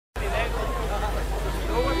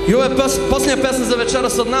I ovo je posljednja pesma za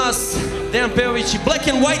večeras od nas, Dejan Pejović i Black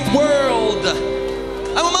and White World.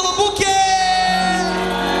 Ajmo malo buke!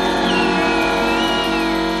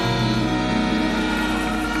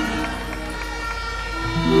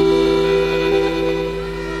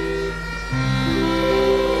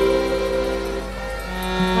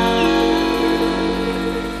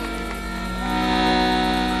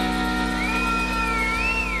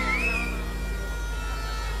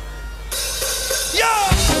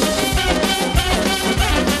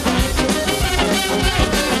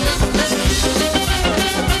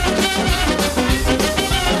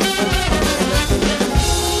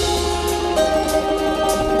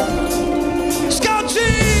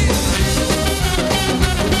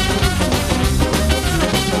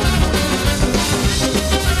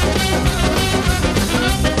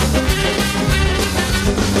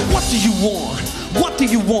 What do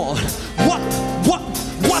you want?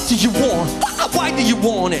 What do you want? Why do you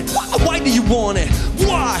want it? Why do you want it?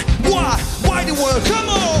 Why do you want it? Come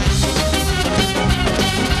on!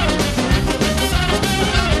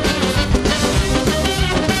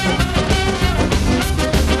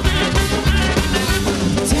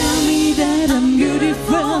 Tell me that I'm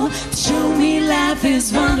beautiful. Show me life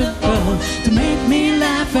is wonderful. To make me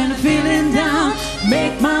laugh and feeling down.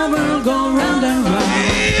 Make my world go round and round.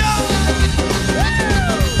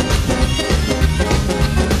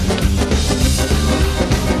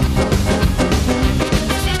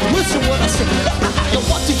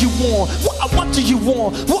 What do you want? What do you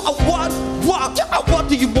want? What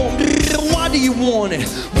do you want? Why do you want it?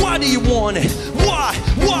 Why do you want it?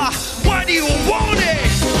 Why do you want it?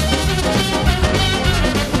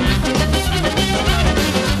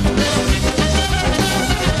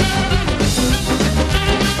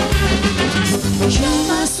 You're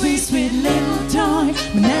my sweet, sweet little toy,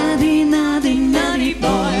 naughty, naughty, naughty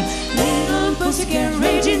boy, little pussycat,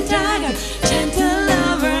 raging tiger, gentle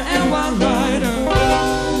lover and wild rider.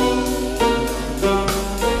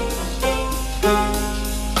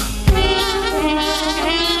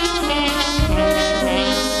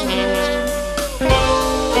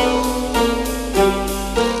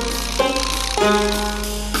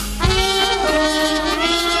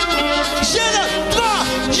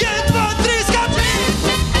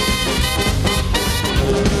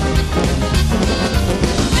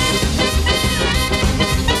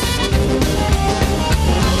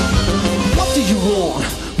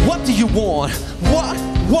 What do you want?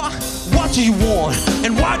 What do you want?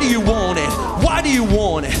 And why do you want it? Why do you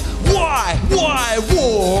want it? Why?